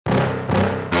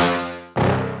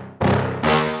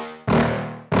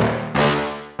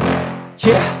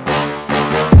Yeah.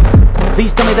 Please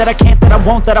tell me that I can't, that I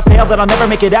won't, that I fail, that I'll never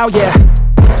make it out, yeah.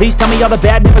 Please tell me all the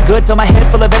bad, never good, fill my head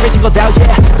full of every single doubt, yeah.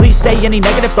 Please say any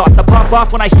negative thoughts, I pop off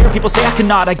when I hear people say I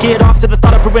cannot. I get off to the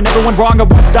thought of proving everyone wrong, I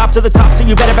won't stop to the top, so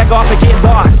you better back off and get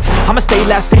lost. I'ma stay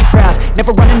loud, stay proud,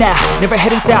 never running out, never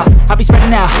heading south. I'll be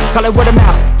spreading out, call it word of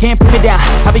mouth, can't put me down,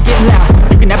 I'll be getting loud.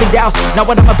 You can have your doubts, not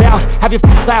what I'm about, have your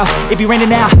f***ing cloud, it be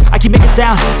raining now. I keep making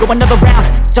sound, go another round,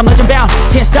 I'm legend bound,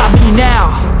 can't stop me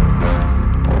now.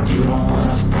 You don't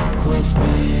wanna fuck with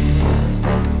me,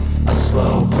 a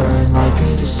slow burn like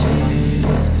a disease.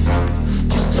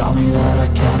 Just tell me that I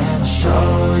can and I'll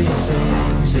show you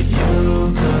things that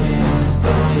you couldn't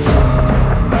believe.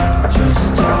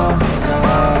 Just tell me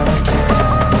that I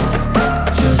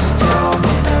can. Just tell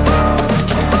me that I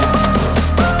can.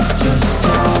 Just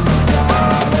tell me that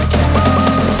I can.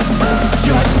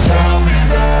 Just tell me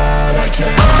that I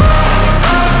can.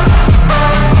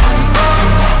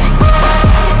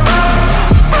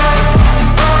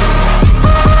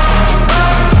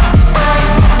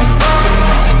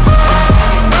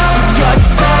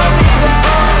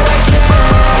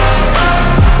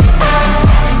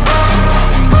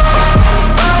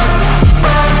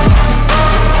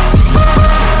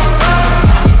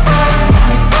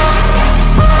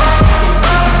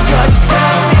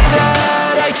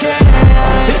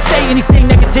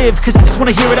 Cause I just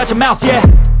wanna hear it out your mouth, yeah.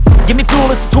 Give me fuel,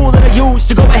 it's a tool that I use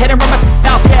to go ahead and run my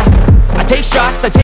mouth, yeah. I take shots, I take